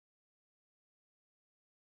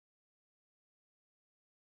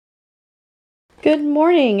Good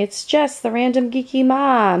morning, it's Jess, the random geeky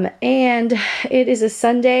mom, and it is a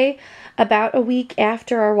Sunday about a week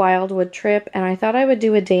after our Wildwood trip, and I thought I would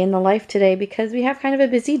do a day in the life today because we have kind of a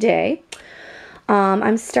busy day.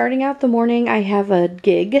 I'm starting out the morning. I have a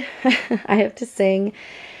gig. I have to sing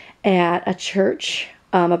at a church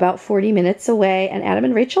about 40 minutes away, and Adam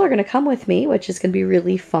and Rachel are going to come with me, which is going to be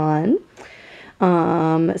really fun.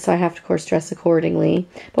 So I have to, of course, dress accordingly.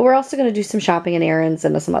 But we're also going to do some shopping and errands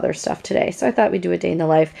and some other stuff today. So I thought we'd do a day in the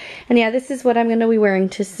life. And yeah, this is what I'm going to be wearing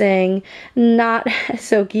to sing. Not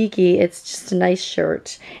so geeky. It's just a nice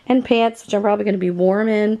shirt and pants, which I'm probably going to be warm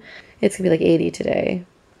in. It's going to be like 80 today.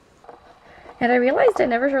 And I realized I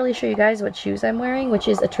never really show you guys what shoes I'm wearing, which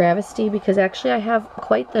is a travesty because actually I have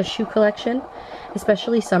quite the shoe collection,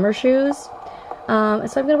 especially summer shoes. So I'm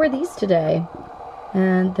going to wear these today.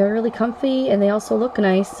 And they're really comfy and they also look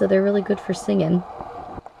nice, so they're really good for singing.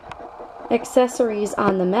 Accessories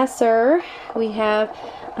on the messer. We have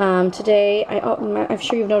today, I'm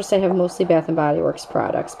sure you've noticed I have mostly Bath & Body Works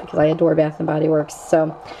products because I adore Bath & Body Works.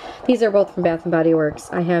 So these are both from Bath & Body Works.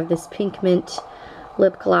 I have this pink mint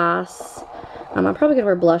lip gloss. I'm probably going to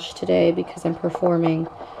wear blush today because I'm performing.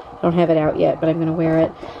 I don't have it out yet, but I'm going to wear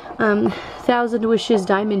it. 1000 Wishes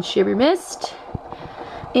Diamond Shimmer Mist.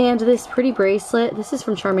 And this pretty bracelet. This is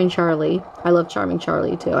from Charming Charlie. I love Charming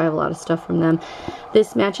Charlie too. I have a lot of stuff from them.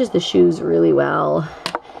 This matches the shoes really well.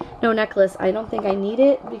 No necklace. I don't think I need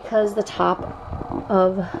it because the top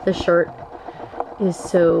of the shirt is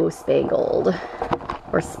so spangled.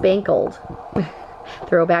 Or spankled.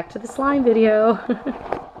 Throwback to the slime video.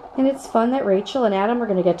 And it's fun that Rachel and Adam are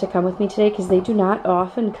going to get to come with me today because they do not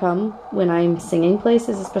often come when I'm singing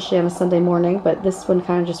places, especially on a Sunday morning. But this one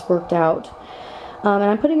kind of just worked out. And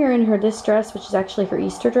I'm putting her in this dress, which is actually her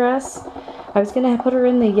Easter dress. I was going to put her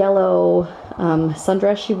in the yellow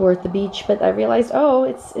sundress she wore at the beach, but I realized, oh,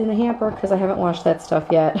 it's in the hamper because I haven't washed that stuff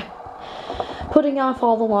yet. Putting off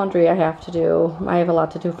all the laundry I have to do. I have a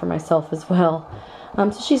lot to do for myself as well.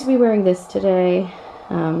 So she's going to be wearing this today.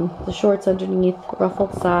 The shorts underneath,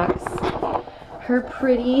 ruffled socks. Her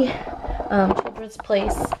pretty Children's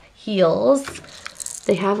Place heels.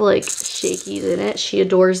 They have like shakies in it. She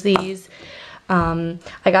adores these.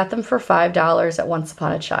 I got them for $5 at Once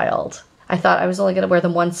Upon a Child. I thought I was only going to wear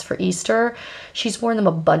them once for Easter. She's worn them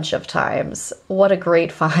a bunch of times. What a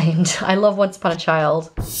great find. I love Once Upon a Child.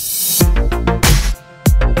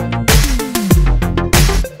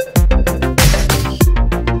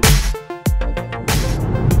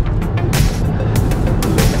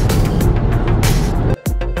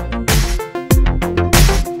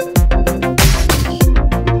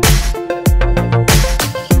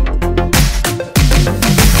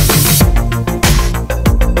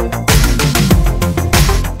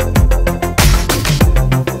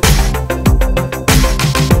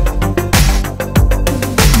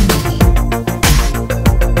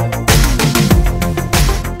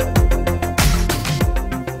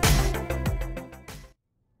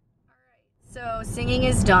 So singing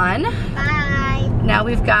is done. Bye. Now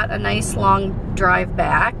we've got a nice long drive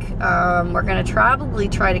back. We're gonna probably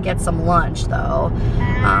try to get some lunch though,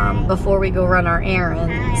 before we go run our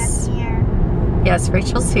errands. I'm here. Yes,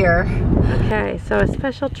 Rachel's here. Okay, so a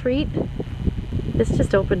special treat. This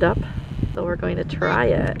just opened up, so we're going to try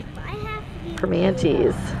it.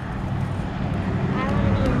 Primanti's.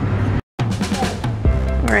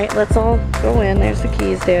 All right, let's all go in. There's the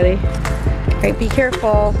keys, Daddy. All right, be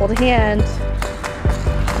careful. Hold a hand.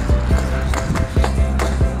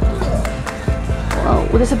 Oh,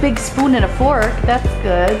 well, there's a big spoon and a fork. That's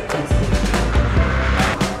good.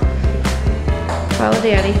 Follow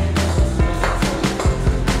Daddy.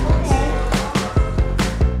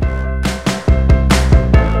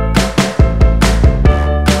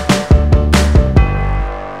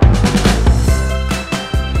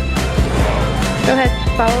 Go ahead,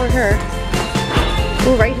 follow her.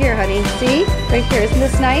 Ooh, right here, honey. See? Right here. Isn't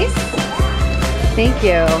this nice? Thank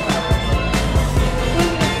you.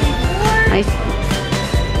 Nice.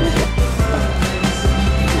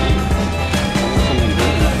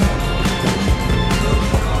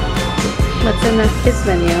 What's in the kids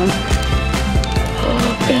menu?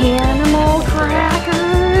 Animal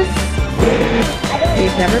crackers.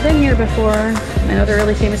 We've never been here before. I know they're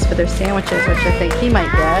really famous for their sandwiches, which I think he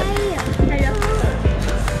might get.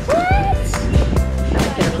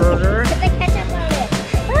 Burger.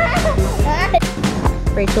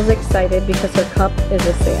 Rachel's excited because her cup is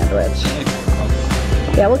a sandwich.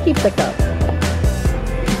 Yeah, we'll keep the cup.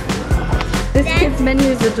 This kid's menu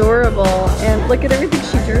is adorable, and look at everything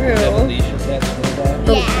she drew.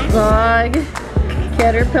 The dog,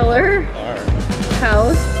 caterpillar,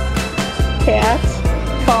 house, cat,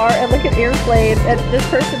 car and look at airplane and this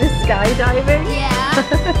person is skydiving. Yeah.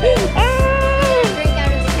 Drink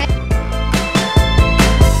out of the can.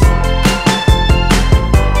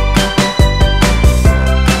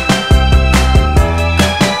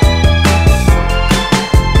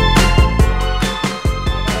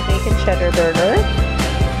 Bacon cheddar burger.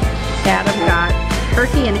 Adam got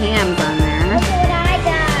turkey and hams on there. Look what I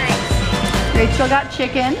got. Rachel got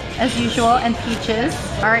chicken, as usual, and peaches.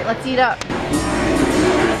 All right, let's eat up.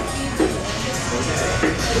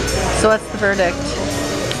 So what's the verdict?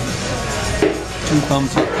 2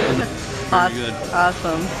 thumbs up. Very good.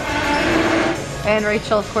 Awesome. And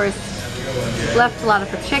Rachel, of course, left a lot of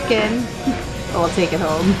her chicken. So we'll take it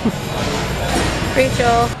home.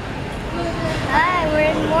 Rachel. Hi, we're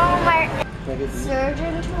in Walmart.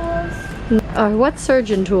 Surgeon tools. What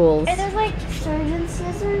surgeon tools? Are those like surgeon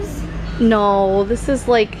scissors? No, this is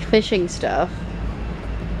like fishing stuff.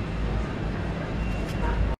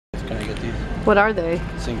 Can I get these? What are they?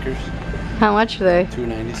 Sinkers. How much are they?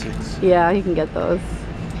 $2.96. Yeah, you can get those.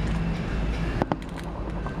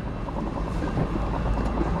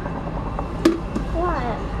 What?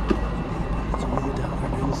 It's only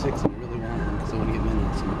 $1.96 and I really want them because I want to get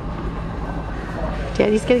minutes.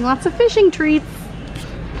 Daddy's getting lots of fishing treats.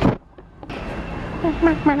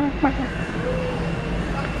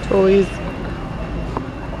 Toys.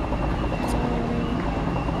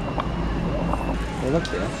 Hey, look,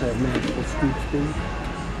 they also have magical scoop spoons.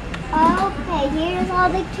 Okay, here's all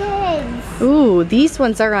the kids. Ooh, these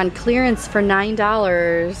ones are on clearance for $9.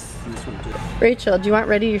 This one too. Rachel, do you want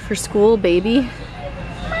ready for school baby?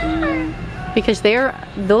 Because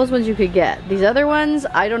those ones you could get. These other ones,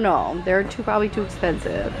 I don't know. They're probably too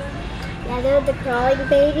expensive. Yeah, they're the crawling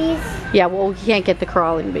babies. Yeah, well, we can't get the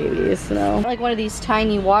crawling babies, no. Like one of these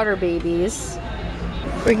tiny water babies.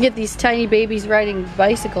 We can get these tiny babies riding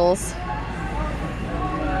bicycles.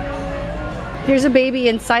 Here's a baby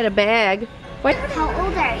inside a bag. What? How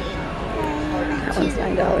old are you? That one's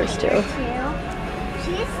 $9 too.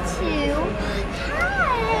 She's 2.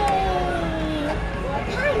 Hi.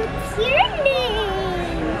 Hi, what's your name?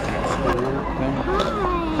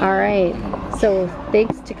 Hi. All right, so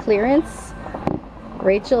thanks to clearance,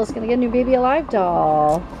 Rachel is gonna get a new Baby Alive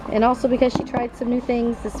doll. And also because she tried some new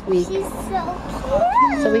things this week. She's so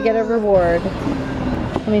cute. So we get a reward.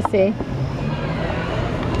 Let me see.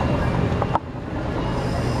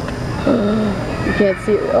 You can't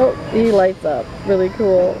see it. Oh, he lights up. Really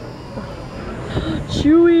cool.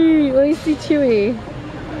 Chewy! Let me see Chewy.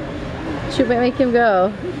 Chewy might make him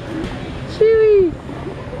go. Chewy!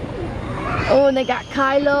 Oh, and they got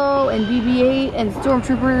Kylo and BB-8 and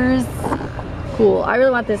Stormtroopers. Cool. I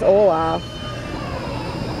really want this Olaf.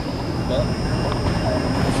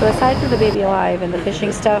 So aside from the Baby Alive and the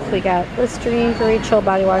fishing stuff, we got Listerine for Rachel,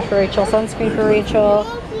 body wash for Rachel, sunscreen for Rachel,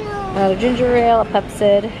 a ginger ale, a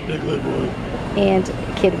Pepsid, and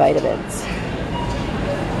kid vitamins.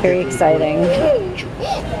 Very exciting.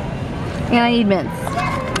 And I need mints.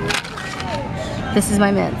 This is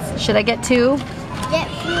my mints. Should I get 2? Get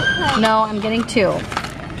fruit punch. No, I'm getting 2.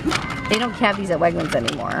 They don't have these at Wegmans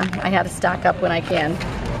anymore. I had to stock up when I can.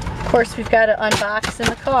 Of course, we've got to unbox in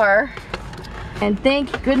the car. And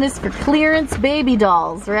thank goodness for clearance baby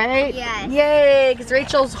dolls, right? Yes. Yay, because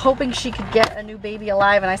Rachel's hoping she could get a new Baby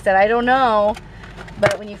Alive, and I said, I don't know.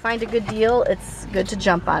 But when you find a good deal, it's good to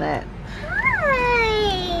jump on it. Hi.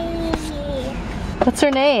 What's her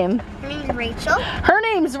name? Her name's Rachel. Her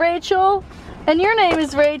name's Rachel, and your name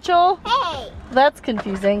is Rachel. Hey. That's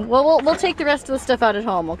confusing. Well, we'll take the rest of the stuff out at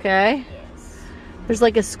home, okay? There's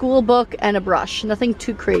like a school book and a brush. Nothing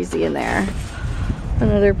too crazy in there.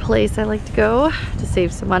 Another place I like to go to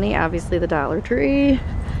save some money, obviously the Dollar Tree.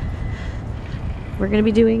 We're gonna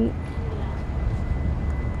be doing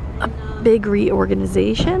a big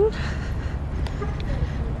reorganization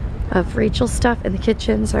of Rachel's stuff in the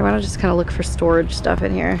kitchen, so I want to just kind of look for storage stuff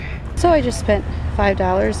in here. So I just spent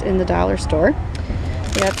 $5 in the dollar store.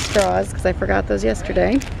 I got straws because I forgot those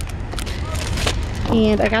yesterday.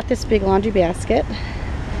 And I got this big laundry basket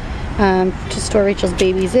to store Rachel's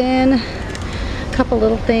babies in. A couple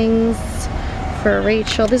little things for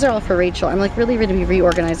Rachel. These are all for Rachel. I'm like really going to be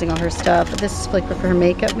reorganizing all her stuff. This is like for her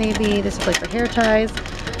makeup maybe. This is like for hair ties.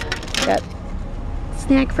 Got a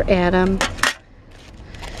snack for Adam.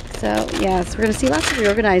 So yes, we're going to see lots of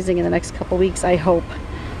reorganizing in the next couple weeks, I hope.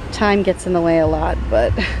 Time gets in the way a lot,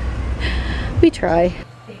 but we try.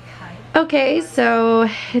 Okay, so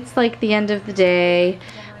it's like the end of the day.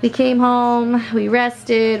 We came home, we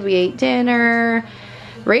rested, we ate dinner.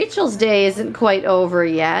 Rachel's day isn't quite over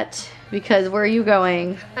yet. because where are you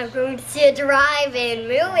going? I'm going to see a drive-in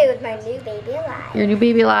movie with my new baby alive. Your new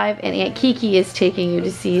baby alive, and Aunt Kiki is taking you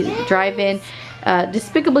to see drive-in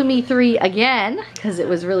Despicable Me 3 again, because it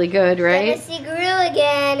was really good, right? Gonna see Gru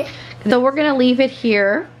again. So we're gonna leave it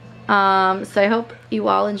here. So I hope you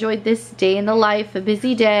all enjoyed this day in the life, a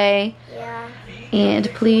busy day. Yeah. And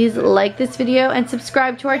please like this video and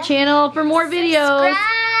subscribe to our channel for more videos.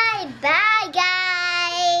 Subscribe. Bye,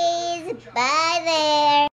 guys. Bye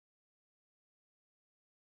there.